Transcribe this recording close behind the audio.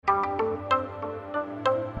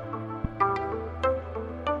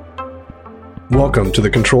Welcome to the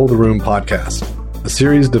Control the Room podcast, a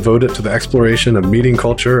series devoted to the exploration of meeting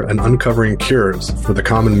culture and uncovering cures for the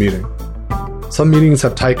common meeting. Some meetings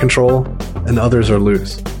have tight control, and others are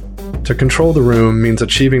loose. To control the room means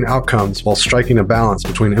achieving outcomes while striking a balance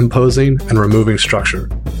between imposing and removing structure,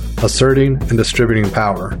 asserting and distributing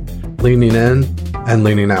power, leaning in and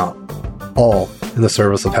leaning out, all in the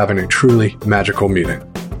service of having a truly magical meeting.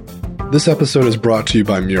 This episode is brought to you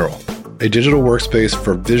by Mural, a digital workspace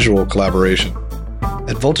for visual collaboration.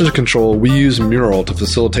 At Voltage Control, we use Mural to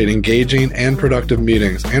facilitate engaging and productive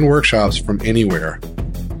meetings and workshops from anywhere.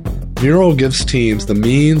 Mural gives teams the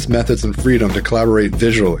means, methods, and freedom to collaborate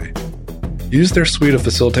visually. Use their suite of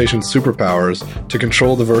facilitation superpowers to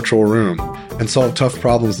control the virtual room and solve tough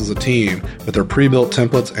problems as a team with their pre-built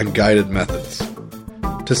templates and guided methods.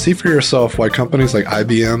 To see for yourself why companies like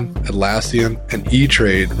IBM, Atlassian, and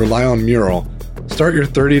E-Trade rely on Mural, start your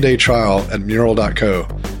 30-day trial at mural.co.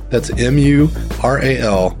 That's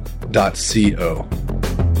mural.co.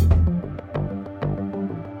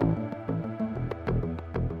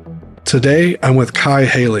 Today, I'm with Kai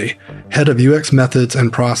Haley, Head of UX Methods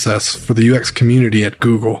and Process for the UX community at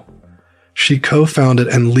Google. She co-founded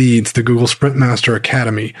and leads the Google Sprint Master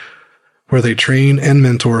Academy, where they train and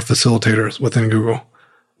mentor facilitators within Google.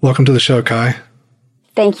 Welcome to the show, Kai.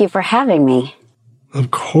 Thank you for having me.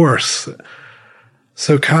 Of course.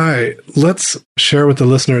 So Kai, let's share with the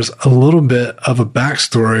listeners a little bit of a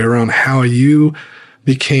backstory around how you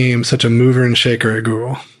became such a mover and shaker at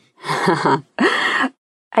Google.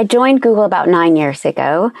 I joined Google about 9 years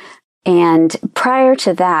ago. And prior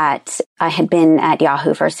to that, I had been at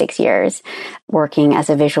Yahoo for 6 years, working as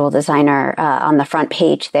a visual designer on the front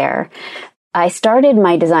page there. I started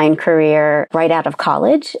my design career right out of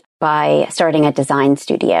college by starting a design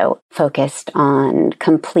studio focused on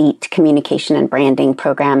complete communication and branding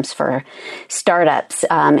programs for startups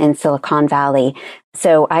in Silicon Valley.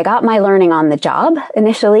 So I got my learning on the job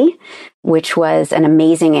initially, which was an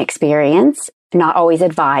amazing experience. Not always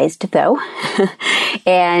advised, though.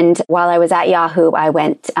 And while I was at Yahoo, I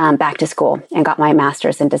went back to school and got my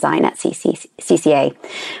master's in design at CCA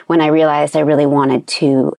when I realized I really wanted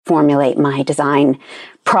to formulate my design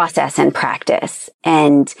process and practice.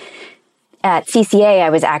 And at CCA,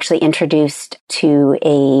 I was actually introduced to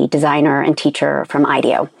a designer and teacher from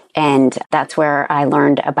IDEO. And that's where I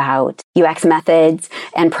learned about UX methods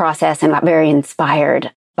and process and got very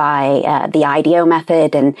inspired by the IDEO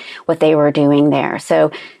method and what they were doing there.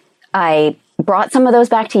 So I brought some of those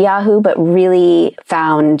back to Yahoo, but really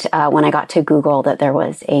found when I got to Google that there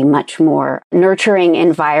was a much more nurturing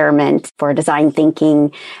environment for design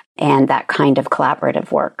thinking and that kind of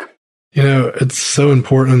collaborative work. You know, it's so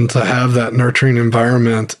important to have that nurturing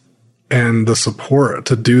environment and the support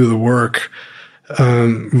to do the work.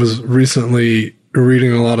 Was recently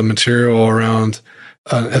reading a lot of material around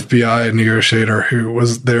an FBI negotiator who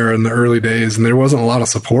was there in the early days, and there wasn't a lot of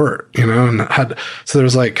support, you know, and so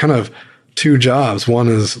there's like kind of two jobs. One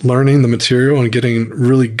is learning the material and getting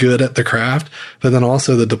really good at the craft, but then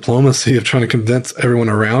also the diplomacy of trying to convince everyone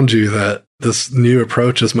around you that this new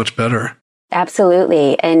approach is much better.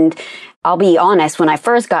 Absolutely. And I'll be honest, when I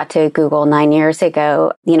first got to Google 9 years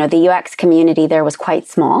ago, you know, the UX community there was quite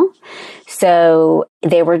small. So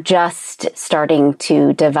they were just starting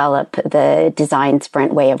to develop the design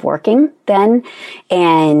sprint way of working then.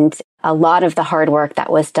 And a lot of the hard work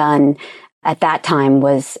that was done at that time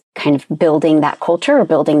was kind of building that culture or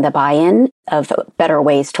building the buy-in of better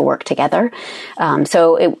ways to work together.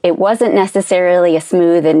 So it wasn't necessarily a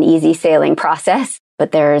smooth and easy sailing process.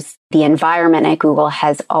 But there's the environment at Google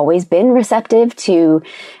has always been receptive to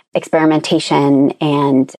experimentation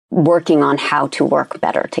and working on how to work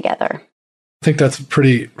better together. I think that's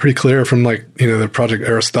pretty clear from, like, you know, the Project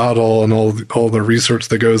Aristotle and all the research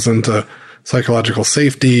that goes into psychological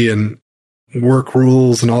safety and work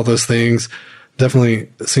rules and all those things. Definitely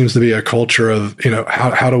seems to be a culture of, you know,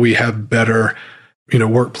 how do we have better, you know,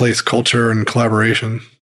 workplace culture and collaboration.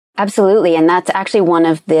 Absolutely. And that's actually one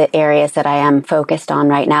of the areas that I am focused on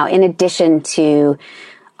right now. In addition to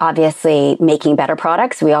obviously making better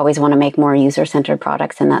products, we always want to make more user-centered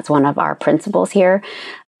products, and that's one of our principles here.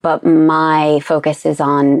 But my focus is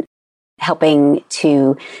on helping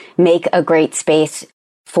to make a great space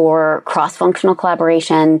for cross-functional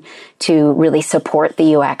collaboration to really support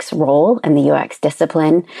the UX role and the UX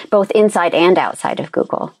discipline, both inside and outside of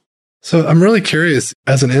Google. So I'm really curious,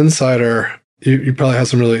 as an insider, you probably have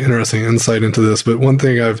some really interesting insight into this, but one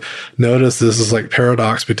thing I've noticed is this like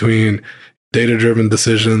paradox between data-driven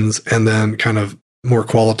decisions and then kind of more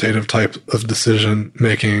qualitative type of decision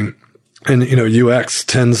making. And, UX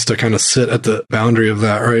tends to kind of sit at the boundary of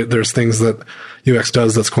that, right? There's things that UX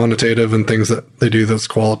does that's quantitative and things that they do that's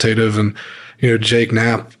qualitative. And, Jake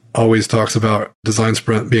Knapp always talks about Design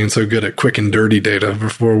Sprint being so good at quick and dirty data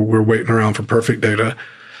before we're waiting around for perfect data.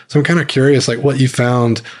 So I'm kind of curious, like what you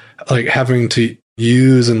found, like having to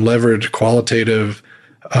use and leverage qualitative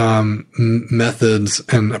methods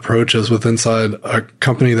and approaches with inside a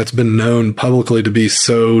company that's been known publicly to be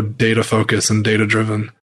so data focused and data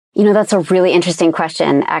driven. That's a really interesting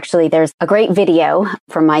question. Actually, there's a great video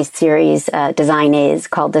from my series, Design Is,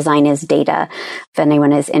 called Design Is Data. If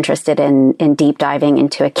anyone is interested in deep diving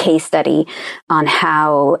into a case study on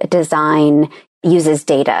how design uses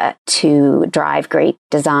data to drive great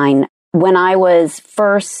design. When I was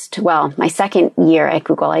my second year at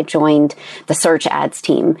Google, I joined the search ads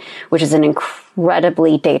team, which is an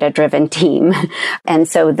incredibly data-driven team. And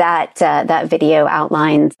so that video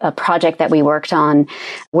outlines a project that we worked on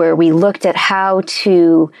where we looked at how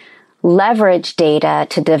to leverage data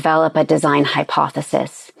to develop a design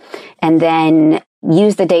hypothesis and then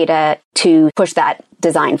use the data to push that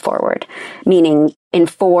design forward, meaning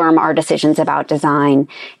inform our decisions about design.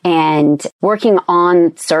 And working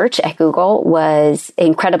on search at Google was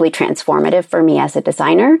incredibly transformative for me as a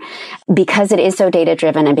designer because it is so data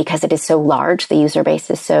driven and because it is so large, the user base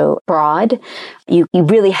is so broad. You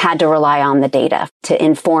really had to rely on the data to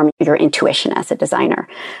inform your intuition as a designer.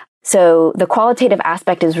 So the qualitative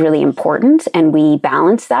aspect is really important, and we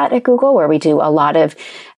balance that at Google, where we do a lot of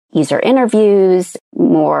user interviews,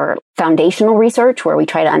 more foundational research where we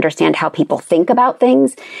try to understand how people think about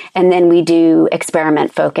things. And then we do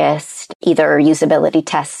experiment focused, either usability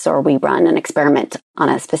tests or we run an experiment on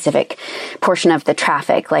a specific portion of the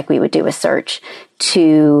traffic, like we would do a search,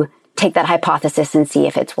 to take that hypothesis and see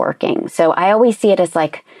if it's working. So I always see it as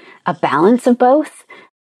like a balance of both,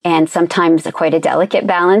 and sometimes quite a delicate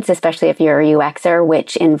balance, especially if you're a UXer,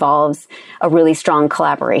 which involves a really strong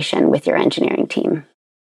collaboration with your engineering team.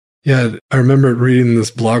 Yeah, I remember reading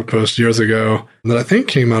this blog post years ago that I think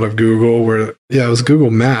came out of Google where, it was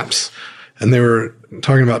Google Maps, and they were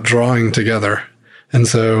talking about drawing together. And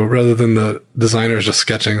so rather than the designers just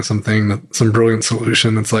sketching something, some brilliant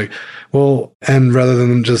solution, it's like, and rather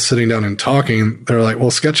than just sitting down and talking, they're like,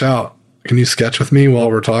 sketch out. Can you sketch with me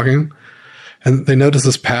while we're talking? And they noticed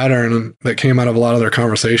this pattern that came out of a lot of their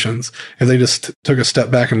conversations. If they just took a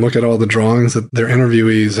step back and look at all the drawings that their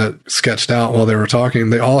interviewees had sketched out while they were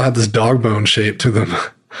talking, they all had this dog bone shape to them.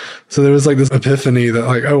 So there was like this epiphany that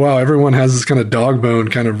like, oh wow, everyone has this kind of dog bone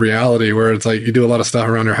kind of reality where it's like you do a lot of stuff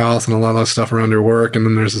around your house and a lot of stuff around your work, and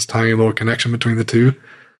then there's this tiny little connection between the two.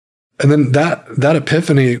 And then that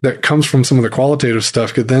epiphany that comes from some of the qualitative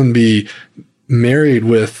stuff could then be married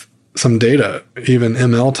with some data, even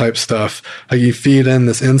ML type stuff. Like you feed in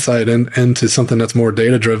this insight into something that's more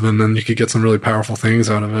data driven, and you could get some really powerful things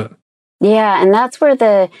out of it. Yeah, and that's where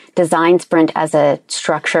the design sprint as a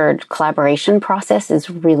structured collaboration process is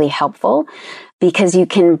really helpful, because you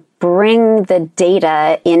can bring the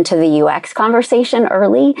data into the UX conversation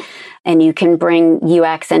early, and you can bring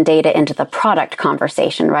UX and data into the product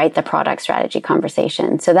conversation, right? The product strategy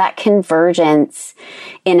conversation. So that convergence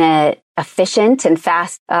in a efficient and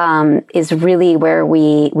fast is really where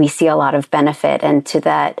we see a lot of benefit. And to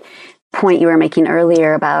that point you were making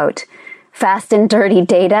earlier about fast and dirty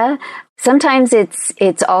data, sometimes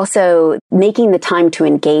it's also making the time to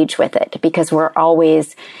engage with it, because we're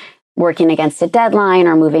always working against a deadline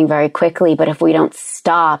or moving very quickly. But if we don't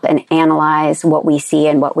stop and analyze what we see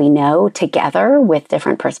and what we know together with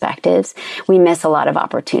different perspectives, we miss a lot of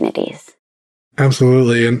opportunities.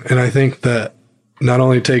 Absolutely. And I think that not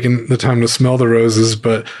only taking the time to smell the roses,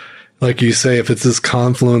 but like you say, if it's this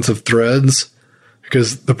confluence of threads,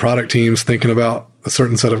 because the product team's thinking about a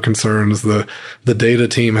certain set of concerns, the data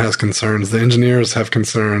team has concerns, the engineers have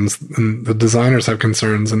concerns, and the designers have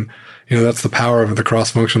concerns. And, that's the power of the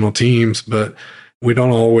cross-functional teams. But we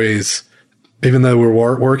don't always, even though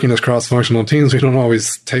we're working as cross-functional teams, we don't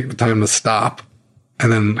always take the time to stop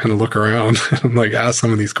and then kind of look around and like ask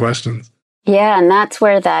some of these questions. Yeah, and that's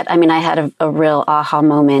where I had a real aha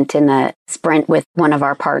moment in a sprint with one of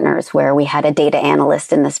our partners where we had a data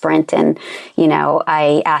analyst in the sprint. And,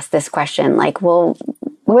 I asked this question like, well,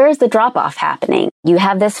 where's the drop-off happening? You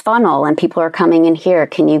have this funnel and people are coming in here.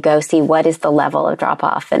 Can you go see what is the level of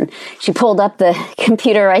drop-off? And she pulled up the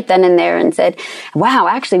computer right then and there and said, wow,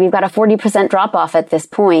 actually, we've got a 40% drop-off at this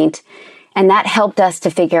point. And that helped us to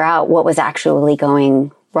figure out what was actually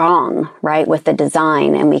going wrong, right, with the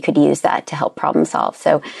design, and we could use that to help problem solve.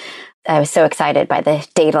 So I was so excited by the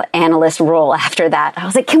data analyst role after that. I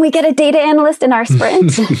was like, can we get a data analyst in our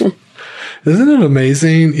sprint? Isn't it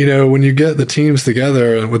amazing, when you get the teams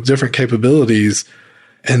together with different capabilities,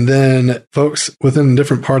 and then folks within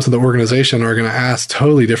different parts of the organization are going to ask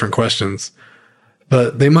totally different questions,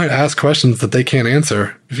 but they might ask questions that they can't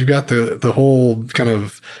answer. If you've got the whole kind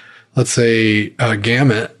of, let's say,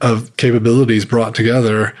 gamut of capabilities brought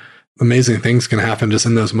together, amazing things can happen just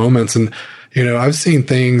in those moments. And, I've seen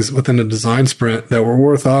things within a design sprint that were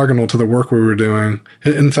orthogonal to the work we were doing.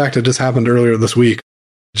 In fact, it just happened earlier this week.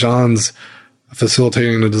 John's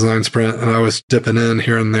facilitating the design sprint, and I was dipping in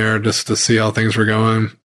here and there just to see how things were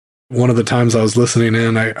going. One of the times I was listening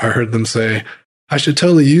in, I heard them say, I should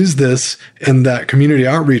totally use this in that community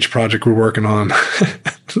outreach project we're working on.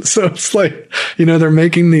 So it's like, they're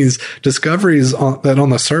making these discoveries that on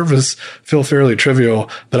the surface feel fairly trivial,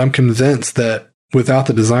 but I'm convinced that without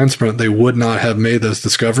the design sprint, they would not have made those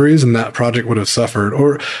discoveries, and that project would have suffered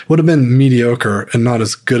or would have been mediocre and not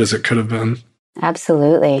as good as it could have been.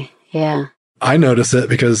 Absolutely. Yeah. I notice it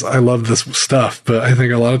because I love this stuff, but I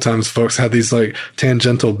think a lot of times folks have these like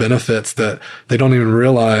tangential benefits that they don't even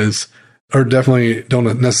realize, or definitely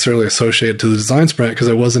don't necessarily associate to the design sprint because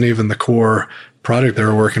it wasn't even the core project they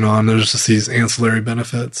were working on. There's just these ancillary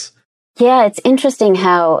benefits. Yeah, it's interesting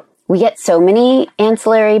how we get so many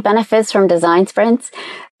ancillary benefits from design sprints,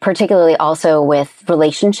 particularly also with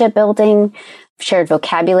relationship building, shared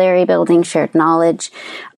vocabulary building, shared knowledge.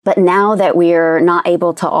 But now that we're not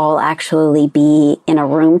able to all actually be in a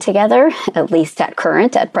room together, at least at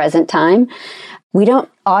present time, we don't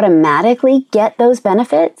automatically get those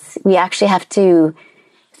benefits. We actually have to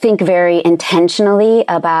think very intentionally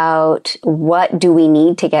about what do we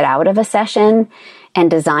need to get out of a session and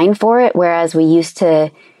design for it, whereas we used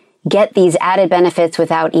to get these added benefits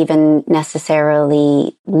without even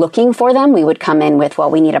necessarily looking for them. We would come in with,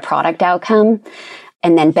 well, we need a product outcome,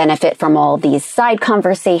 and then benefit from all these side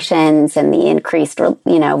conversations and the increased,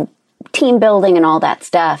 team building and all that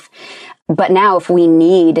stuff. But now if we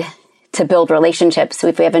need to build relationships,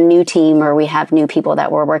 if we have a new team or we have new people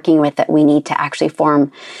that we're working with that we need to actually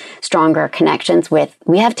form stronger connections with,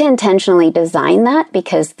 we have to intentionally design that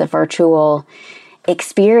because the virtual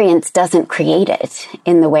experience doesn't create it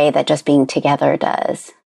in the way that just being together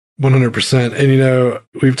does. 100%.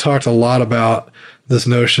 And, we've talked a lot about this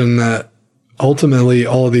notion that ultimately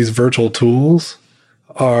all of these virtual tools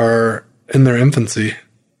are in their infancy.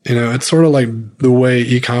 It's sort of like the way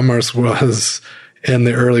e-commerce was in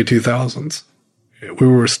the early 2000s. We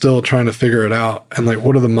were still trying to figure it out and like,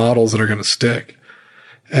 what are the models that are going to stick?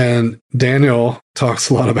 And Daniel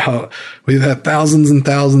talks a lot about, we've had thousands and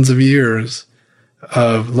thousands of years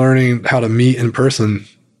of learning how to meet in person,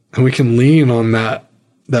 and we can lean on that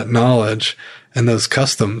knowledge and those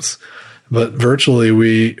customs. But virtually,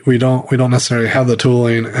 we don't necessarily have the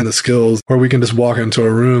tooling and the skills where we can just walk into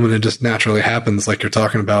a room and it just naturally happens like you're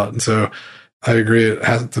talking about. And so I agree, it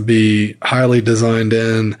has to be highly designed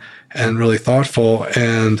in and really thoughtful.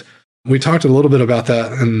 And we talked a little bit about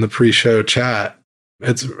that in the pre-show chat.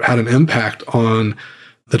 It's had an impact on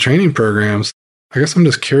the training programs. I guess I'm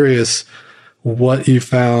just curious what you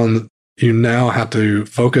found you now have to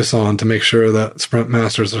focus on to make sure that Sprint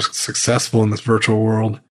Masters are successful in this virtual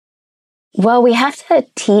world. Well, we have to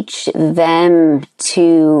teach them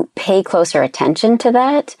to pay closer attention to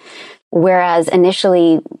that. Whereas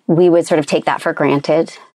initially we would sort of take that for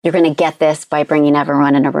granted. You're going to get this by bringing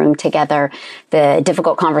everyone in a room together. The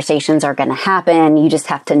difficult conversations are going to happen. You just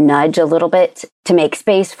have to nudge a little bit to make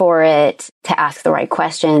space for it, to ask the right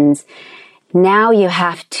questions. Now you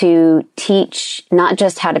have to teach not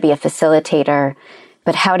just how to be a facilitator,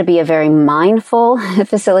 but how to be a very mindful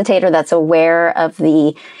facilitator that's aware of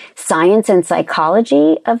the science and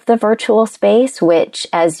psychology of the virtual space, which,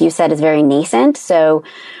 as you said, is very nascent. So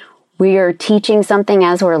we are teaching something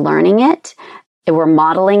as we're learning it. We're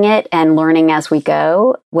modeling it and learning as we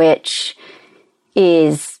go, which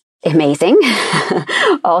is amazing.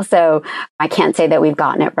 Also, I can't say that we've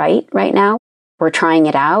gotten it right now. We're trying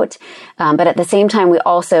it out. But at the same time, we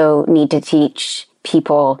also need to teach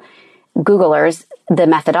people, Googlers, the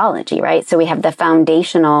methodology, right? So we have the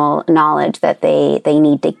foundational knowledge that they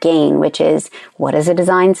need to gain, which is, what is a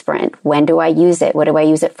design sprint? When do I use it? What do I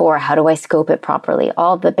use it for? How do I scope it properly?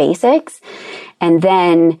 All the basics. And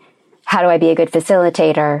then how do I be a good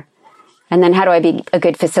facilitator? And then how do I be a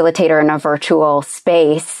good facilitator in a virtual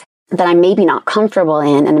space that I'm maybe not comfortable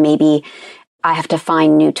in, and maybe I have to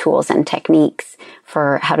find new tools and techniques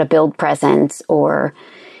for how to build presence, or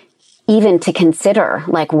even to consider,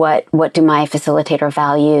 like, what do my facilitator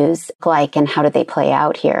values look like and how do they play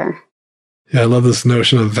out here? Yeah, I love this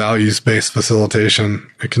notion of values-based facilitation.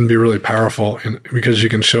 It can be really powerful because you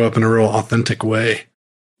can show up in a real authentic way.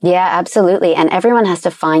 Yeah, absolutely. And everyone has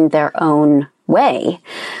to find their own way.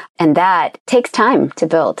 And that takes time to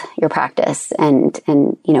build your practice and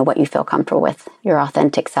what you feel comfortable with, your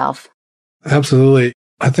authentic self. Absolutely.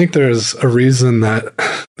 I think there's a reason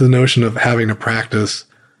that the notion of having a practice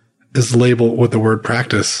is labeled with the word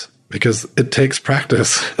practice, because it takes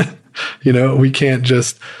practice. We can't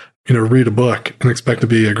just, read a book and expect to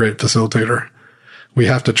be a great facilitator. We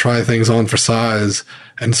have to try things on for size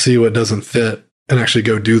and see what doesn't fit and actually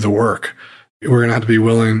go do the work. We're going to have to be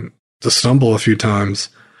willing to stumble a few times,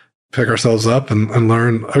 pick ourselves up and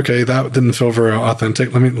learn, okay, that didn't feel very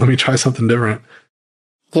authentic. Let me try something different.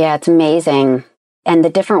 Yeah, it's amazing. And the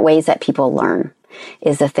different ways that people learn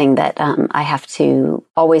is the thing that I have to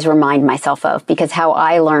always remind myself of, because how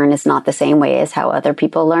I learn is not the same way as how other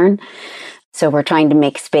people learn. So we're trying to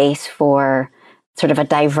make space for sort of a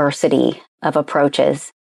diversity of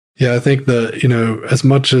approaches. Yeah, I think that, as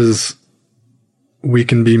much as we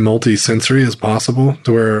can be multi-sensory as possible,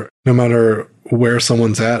 to where no matter where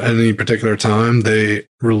someone's at any particular time, they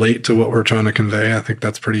relate to what we're trying to convey. I think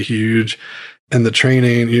that's pretty huge. And the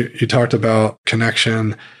training, you talked about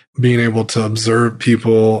connection, being able to observe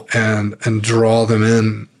people and draw them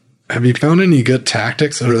in. Have you found any good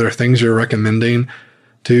tactics? Are there things you're recommending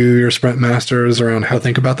to your sprint masters around how to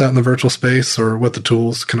think about that in the virtual space, or what the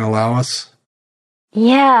tools can allow us?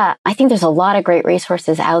 Yeah, I think there's a lot of great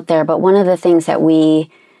resources out there, but one of the things that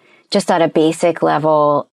we, just at a basic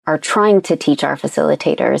level, are trying to teach our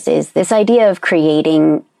facilitators is this idea of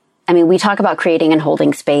creating. We talk about creating and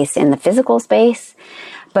holding space in the physical space,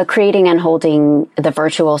 but creating and holding the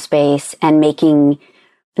virtual space and making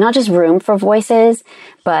not just room for voices,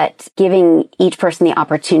 but giving each person the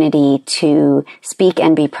opportunity to speak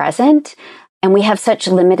and be present. And we have such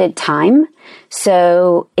limited time,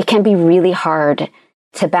 so it can be really hard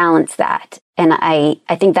to balance that. And I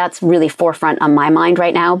think that's really forefront on my mind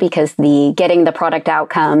right now, because getting the product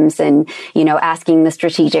outcomes and, asking the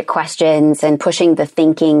strategic questions and pushing the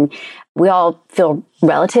thinking, we all feel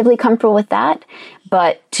relatively comfortable with that.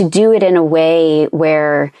 But to do it in a way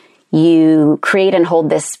where you create and hold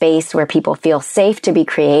this space where people feel safe to be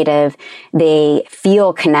creative, they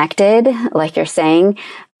feel connected, like you're saying,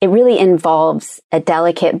 it really involves a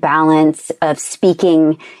delicate balance of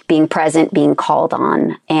speaking, being present, being called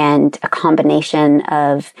on, and a combination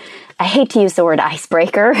of, I hate to use the word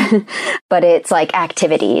icebreaker, but it's like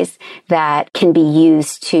activities that can be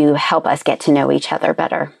used to help us get to know each other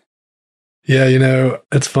better. Yeah,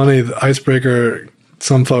 it's funny, the icebreaker,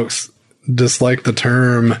 some folks dislike the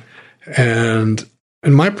term. And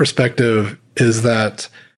in my perspective is that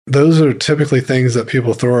those are typically things that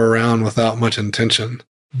people throw around without much intention.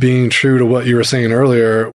 Being true to what you were saying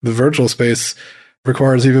earlier, the virtual space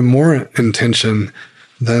requires even more intention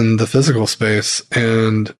than the physical space.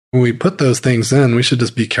 And when we put those things in, we should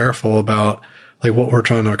just be careful about what we're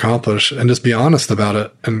trying to accomplish and just be honest about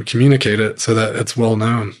it and communicate it so that it's well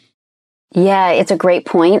known. Yeah, it's a great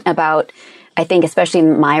point about, I think, especially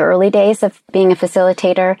in my early days of being a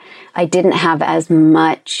facilitator, I didn't have as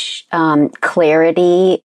much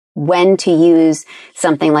clarity when to use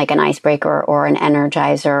something like an icebreaker or an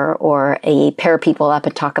energizer or a pair people up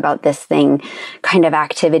and talk about this thing kind of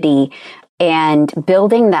activity, and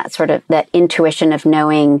building that sort of that intuition of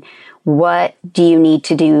knowing what do you need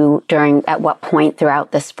to do at what point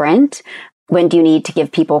throughout the sprint. When do you need to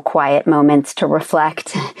give people quiet moments to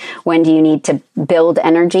reflect? When do you need to build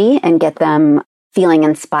energy and get them feeling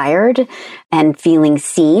inspired and feeling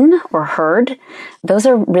seen or heard? Those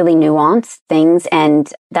are really nuanced things.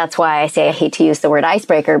 And that's why I say I hate to use the word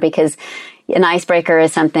icebreaker, because an icebreaker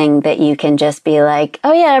is something that you can just be like,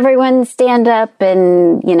 oh yeah, everyone stand up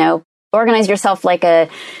and, organize yourself like a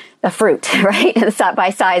fruit, right? By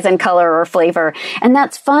size and color or flavor. And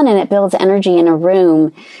that's fun and it builds energy in a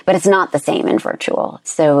room, but it's not the same in virtual.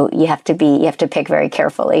 So you have to pick very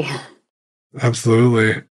carefully.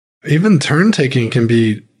 Absolutely. Even turn taking can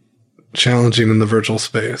be challenging in the virtual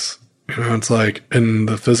space. It's like in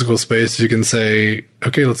the physical space, you can say,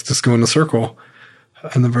 okay, let's just go in a circle.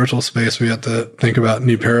 In the virtual space, we have to think about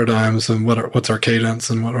new paradigms and what's our cadence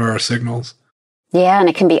and what are our signals. Yeah, and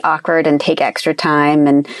it can be awkward and take extra time.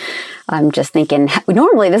 And I'm just thinking,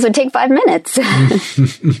 normally this would take 5 minutes.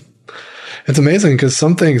 It's amazing because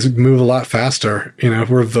some things move a lot faster. If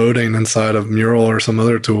we're voting inside of Mural or some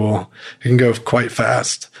other tool, it can go quite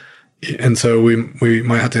fast. And so we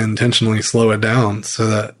might have to intentionally slow it down so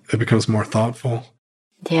that it becomes more thoughtful.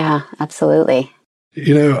 Yeah, absolutely.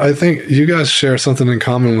 I think you guys share something in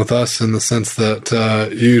common with us in the sense that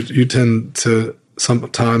you tend to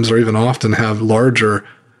sometimes or even often have larger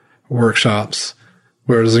workshops,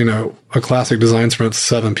 whereas, a classic design sprint's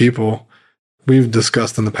 7 people. We've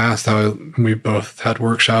discussed in the past how we've both had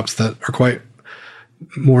workshops that are quite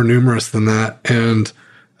more numerous than that. And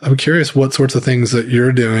I'm curious what sorts of things that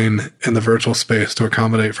you're doing in the virtual space to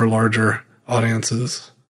accommodate for larger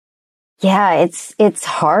audiences. Yeah, it's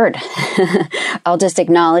hard. I'll just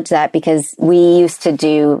acknowledge that because we used to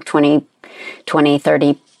do 20,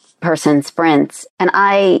 30 person sprints. And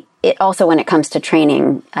it also, when it comes to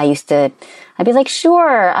training, I'd be like,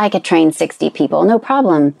 sure, I could train 60 people, no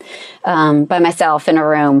problem, by myself in a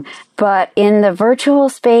room. But in the virtual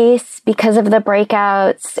space, because of the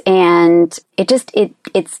breakouts, and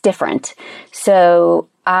it's different. So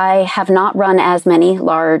I have not run as many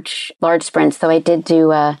large sprints, though I did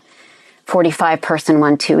do a 45 person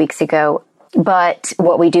one 2 weeks ago. But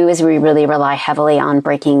what we do is we really rely heavily on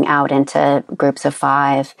breaking out into groups of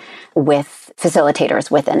 5 with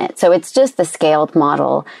facilitators within it. So it's just the scaled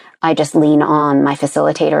model. I just lean on my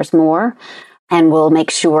facilitators more, and we'll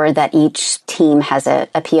make sure that each team has a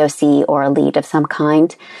POC or a lead of some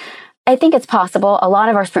kind. I think it's possible. A lot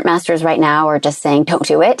of our sprint masters right now are just saying, don't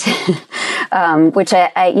do it, which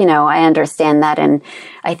I understand that. And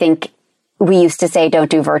I think we used to say don't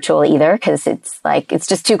do virtual either because it's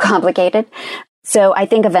just too complicated. So I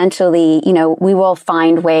think eventually, we will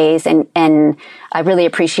find ways, and I really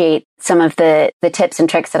appreciate some of the tips and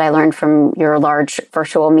tricks that I learned from your large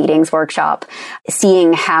virtual meetings workshop.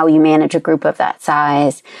 Seeing how you manage a group of that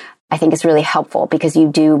size, I think is really helpful because you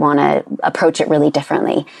do want to approach it really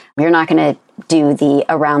differently. You're not going to do the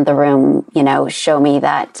around the room, show me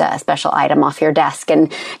that special item off your desk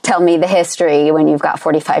and tell me the history when you've got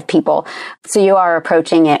 45 people. So you are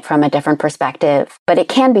approaching it from a different perspective, but it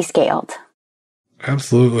can be scaled.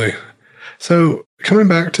 Absolutely. So coming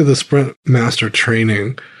back to the Sprint Master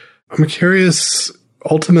training, I'm curious,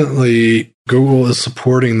 ultimately, Google is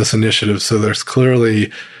supporting this initiative. So there's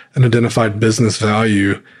clearly an identified business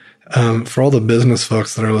value. For all the business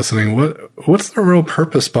folks that are listening, what's the real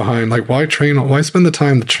purpose behind, why spend the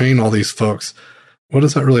time to train all these folks? What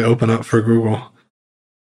does that really open up for Google?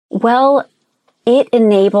 Well, it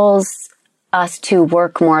enables us to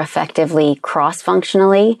work more effectively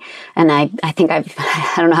cross-functionally. And I think I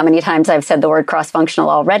don't know how many times I've said the word cross-functional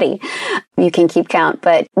already. You can keep count,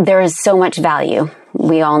 but there is so much value.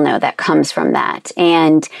 We all know that comes from that.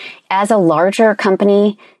 And as a larger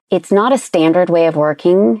company, it's not a standard way of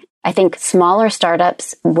working. I think smaller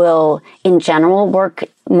startups will, in general, work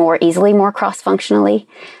more easily, more cross-functionally.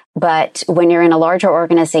 But when you're in a larger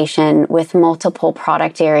organization with multiple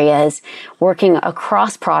product areas, working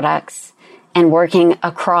across products and working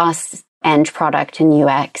across end product and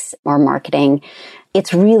UX or marketing,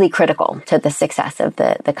 it's really critical to the success of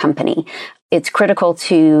the company. It's critical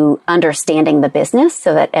to understanding the business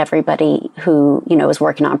so that everybody who, is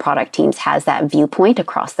working on product teams has that viewpoint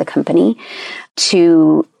across the company,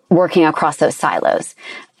 to working across those silos.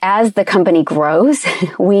 As the company grows,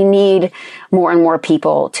 we need more and more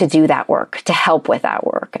people to do that work, to help with that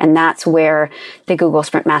work. And that's where the Google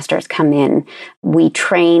Sprint Masters come in. We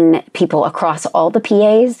train people across all the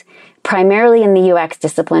PAs, primarily in the UX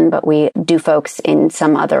discipline, but we do folks in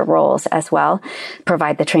some other roles as well,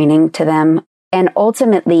 provide the training to them. And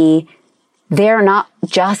ultimately, they're not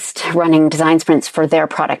just running design sprints for their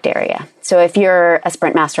product area. So if you're a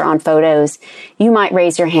sprint master on photos, you might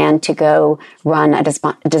raise your hand to go run a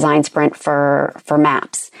design sprint for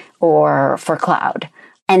maps or for cloud.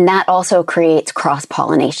 And that also creates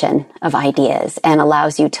cross-pollination of ideas and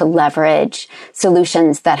allows you to leverage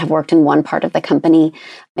solutions that have worked in one part of the company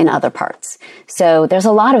in other parts. So there's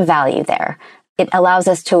a lot of value there. It allows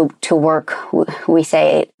us to work, we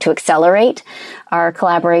say, to accelerate our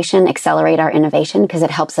collaboration, accelerate our innovation, because it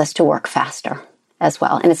helps us to work faster as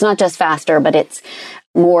well. And it's not just faster, but it's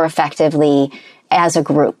more effectively as a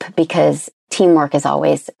group, because teamwork is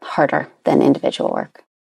always harder than individual work.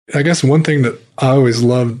 I guess one thing that I always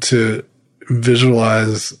love to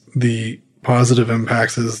visualize the positive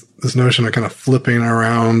impacts is this notion of kind of flipping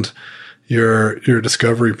around your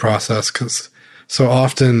discovery process, because so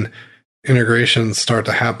often integrations start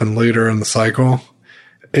to happen later in the cycle.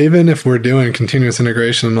 Even if we're doing continuous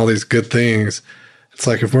integration and all these good things, it's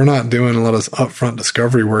like if we're not doing a lot of upfront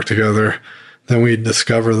discovery work together, then we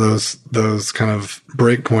discover those kind of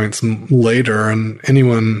breakpoints later. And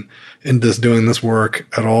anyone in just doing this work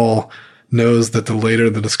at all knows that the later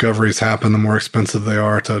the discoveries happen, the more expensive they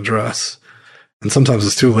are to address. And sometimes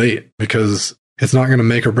it's too late because it's not going to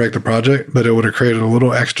make or break the project, but it would have created a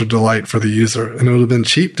little extra delight for the user. And it would have been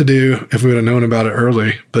cheap to do if we would have known about it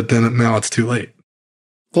early, but then now it's too late.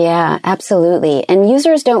 Yeah, absolutely. And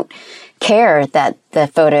users don't care that the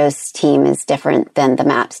photos team is different than the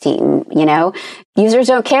maps team. Users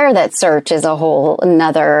don't care that search is a whole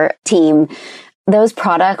another team. Those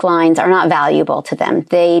product lines are not valuable to them.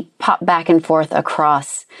 They pop back and forth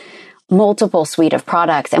across multiple suite of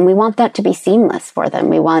products, and we want that to be seamless for them.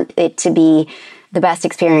 We want it to be the best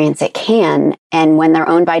experience it can. And when they're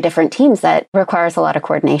owned by different teams, that requires a lot of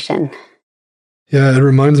coordination. Yeah, it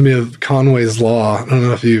reminds me of Conway's Law. I don't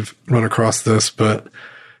know if you've run across this, but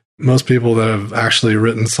most people that have actually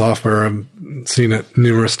written software have seen it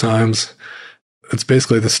numerous times. It's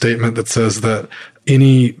basically the statement that says that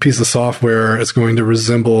any piece of software is going to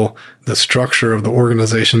resemble the structure of the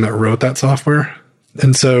organization that wrote that software.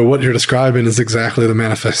 And so what you're describing is exactly the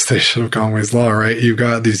manifestation of Conway's Law, right? You've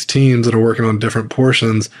got these teams that are working on different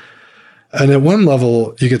portions. And at one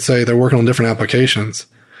level, you could say they're working on different applications.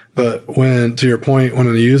 But when, to your point, when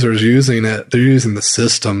a user is using it, they're using the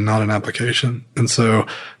system, not an application. And so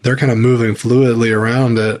they're kind of moving fluidly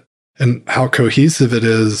around it. And how cohesive it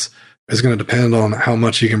is going to depend on how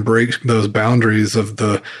much you can break those boundaries of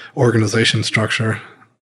the organization structure.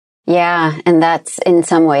 Yeah, and that's in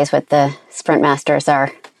some ways what the Sprint Masters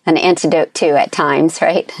are an antidote to at times,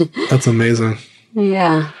 right? That's amazing.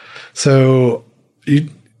 Yeah. So you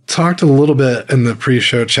talked a little bit in the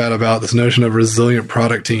pre-show chat about this notion of resilient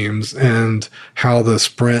product teams and how the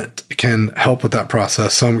sprint can help with that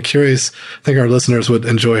process. So I'm curious, I think our listeners would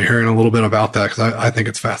enjoy hearing a little bit about that because I think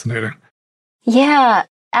it's fascinating. Yeah.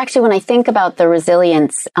 Actually, when I think about the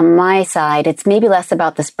resilience on my side, it's maybe less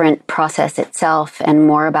about the sprint process itself and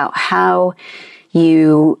more about how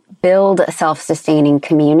you build a self-sustaining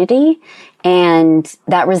community. And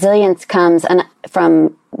that resilience comes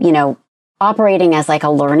from, operating as like a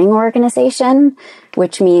learning organization,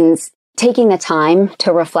 which means taking the time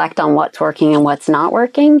to reflect on what's working and what's not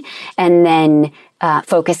working, and then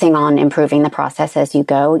focusing on improving the process as you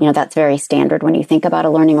go. That's very standard when you think about a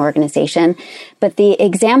learning organization. But the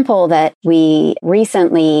example that we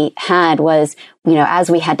recently had was, as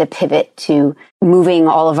we had to pivot to moving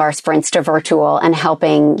all of our sprints to virtual and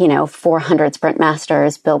helping, 400 sprint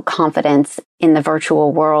masters build confidence in the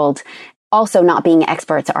virtual world, also not being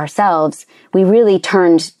experts ourselves, we really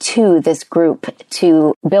turned to this group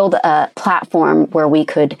to build a platform where we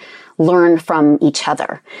could learn from each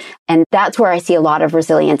other. And that's where I see a lot of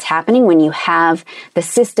resilience happening when you have the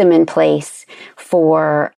system in place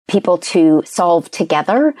for people to solve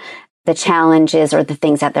together the challenges or the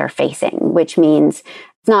things that they're facing, which means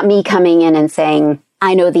it's not me coming in and saying,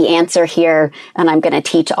 I know the answer here and I'm going to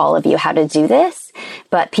teach all of you how to do this,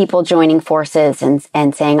 but people joining forces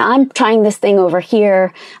and saying, I'm trying this thing over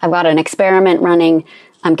here. I've got an experiment running.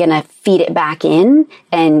 I'm going to feed it back in,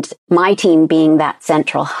 and my team being that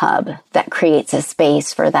central hub that creates a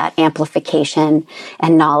space for that amplification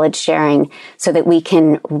and knowledge sharing so that we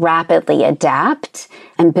can rapidly adapt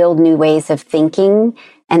and build new ways of thinking.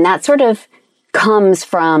 And that sort of comes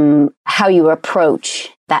from how you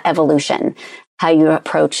approach that evolution, how you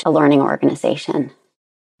approach a learning organization.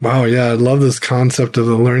 Wow. Yeah. I love this concept of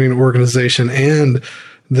the learning organization and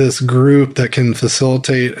this group that can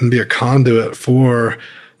facilitate and be a conduit for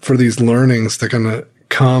these learnings that can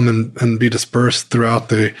come and be dispersed throughout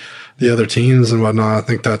the other teams and whatnot. I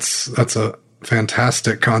think that's a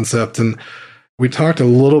fantastic concept. And we talked a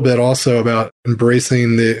little bit also about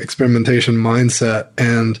embracing the experimentation mindset.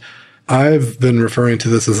 And I've been referring to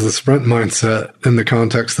this as the sprint mindset in the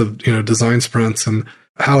context of, design sprints and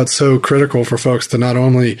how it's so critical for folks to not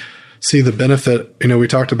only see the benefit, we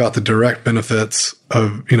talked about the direct benefits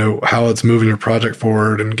of, how it's moving your project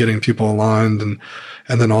forward and getting people aligned and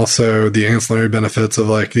then also the ancillary benefits of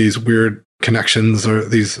like these weird connections or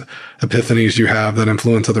these epiphanies you have that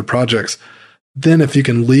influence other projects. Then if you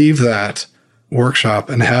can leave that workshop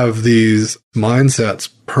and have these mindsets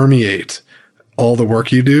permeate all the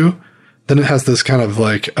work you do, then it has this kind of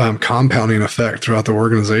like compounding effect throughout the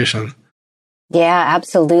organization. Yeah,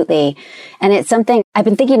 absolutely. And it's something I've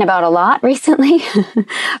been thinking about a lot recently.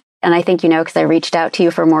 And I think, because I reached out to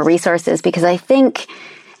you for more resources because I think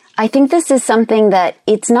this is something that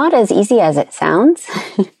it's not as easy as it sounds.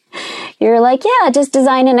 You're like, yeah, just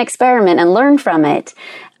design an experiment and learn from it.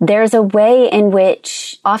 There's a way in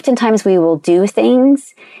which oftentimes we will do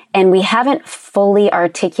things and we haven't fully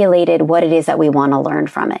articulated what it is that we want to learn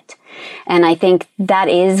from it. And I think that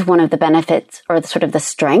is one of the benefits or sort of the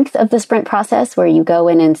strength of the sprint process where you go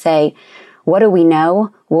in and say, what do we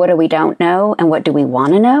know? What do we don't know? And what do we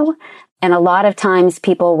want to know? And a lot of times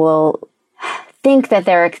people will think that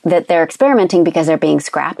they're experimenting because they're being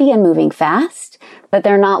scrappy and moving fast, but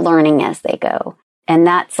they're not learning as they go. And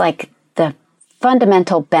that's like the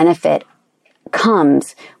fundamental benefit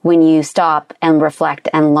comes when you stop and reflect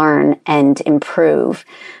and learn and improve.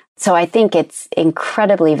 So I think it's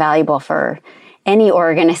incredibly valuable for any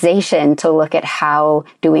organization to look at how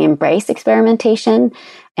do we embrace experimentation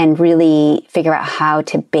and really figure out how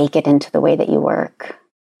to bake it into the way that you work.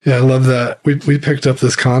 Yeah, I love that. We picked up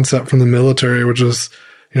this concept from the military, which is,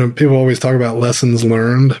 people always talk about lessons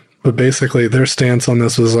learned, but basically their stance on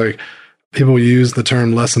this was like people use the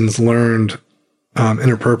term lessons learned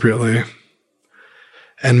inappropriately.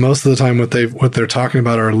 And most of the time what they're talking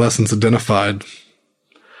about are lessons identified.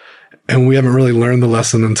 And we haven't really learned the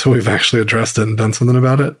lesson until we've actually addressed it and done something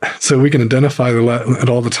about it. So we can identify it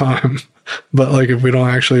all the time. But like if we don't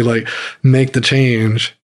actually like make the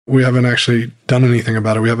change, we haven't actually done anything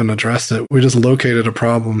about it. We haven't addressed it. We just located a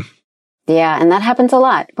problem. Yeah, and that happens a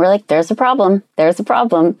lot. We're like, there's a problem. There's a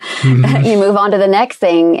problem. Mm-hmm. You move on to the next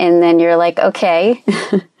thing, and then you're like, okay.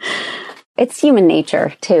 It's human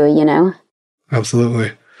nature too,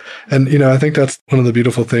 Absolutely. And, I think that's one of the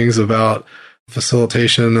beautiful things about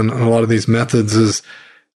facilitation and a lot of these methods is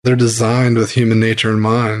they're designed with human nature in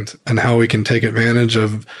mind and how we can take advantage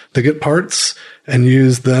of the good parts and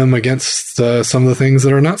use them against some of the things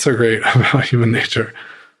that are not so great about human nature.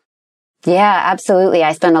 Yeah, absolutely.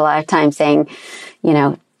 I spend a lot of time saying,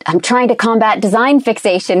 I'm trying to combat design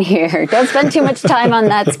fixation here. Don't spend too much time on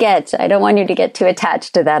that sketch. I don't want you to get too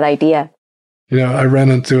attached to that idea. I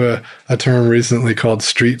ran into a term recently called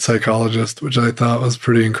street psychologist, which I thought was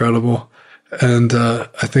pretty incredible. And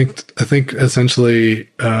I think essentially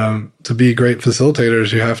to be great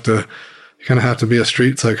facilitators, you kind of have to be a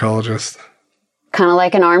street psychologist. Kind of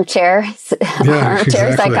like an armchair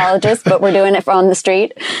exactly. Psychologist, but we're doing it on the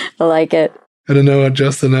street. I like it. And to know it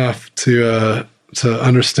just enough to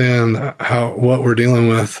understand what we're dealing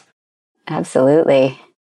with. Absolutely.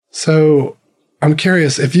 So I'm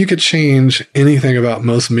curious, if you could change anything about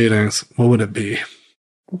most meetings, what would it be?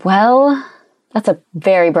 Well, that's a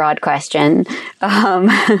very broad question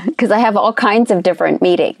because I have all kinds of different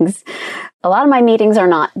meetings. A lot of my meetings are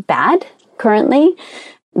not bad currently,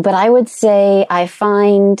 but I would say I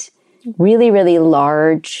find really, really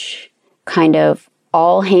large kind of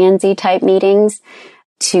all handsy type meetings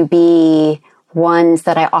to be ones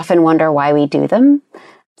that I often wonder why we do them.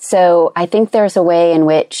 So I think there's a way in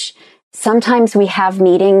which sometimes we have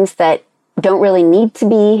meetings that don't really need to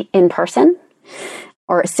be in person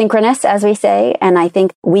or synchronous, as we say. And I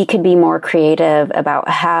think we could be more creative about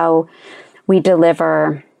how we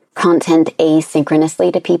deliver content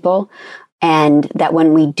asynchronously to people. And that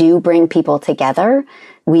when we do bring people together,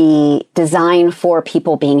 we design for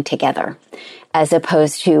people being together as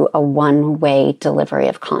opposed to a one-way delivery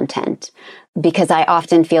of content. Because I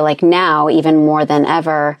often feel like now, even more than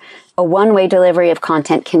ever, a one-way delivery of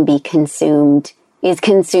content is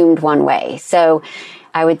consumed one way. So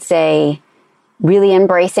I would say really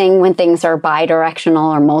embracing when things are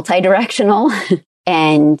bi-directional or multi-directional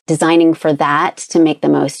and designing for that to make the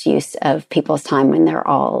most use of people's time when they're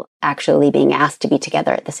all actually being asked to be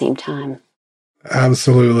together at the same time.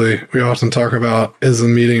 Absolutely. We often talk about, is the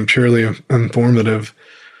meeting purely informative?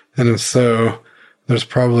 And if so, there's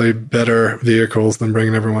probably better vehicles than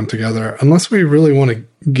bringing everyone together, unless we really want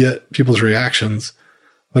to get people's reactions.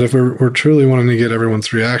 But if we're truly wanting to get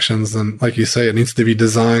everyone's reactions, then like you say, it needs to be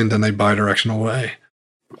designed in a bi-directional way.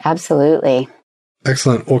 Absolutely.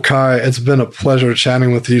 Excellent. Well, Kai, it's been a pleasure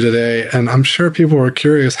chatting with you today. And I'm sure people are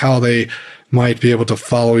curious how they might be able to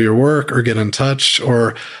follow your work or get in touch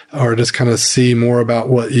or just kind of see more about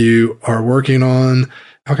what you are working on.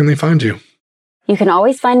 How can they find you? You can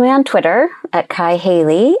always find me on Twitter at Kai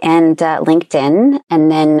Haley and LinkedIn.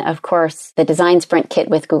 And then, of course, the Design Sprint Kit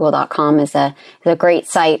with Google.com is a great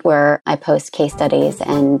site where I post case studies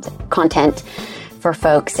and content for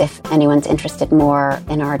folks if anyone's interested more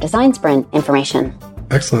in our Design Sprint information.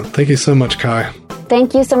 Excellent. Thank you so much, Kai.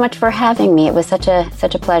 Thank you so much for having me. It was such a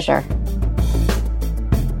pleasure.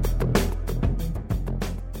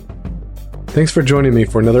 Thanks for joining me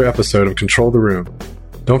for another episode of Control the Room.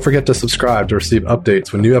 Don't forget to subscribe to receive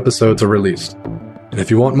updates when new episodes are released. And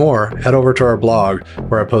if you want more, head over to our blog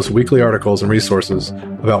where I post weekly articles and resources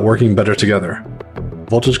about working better together.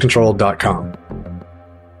 VoltageControl.com.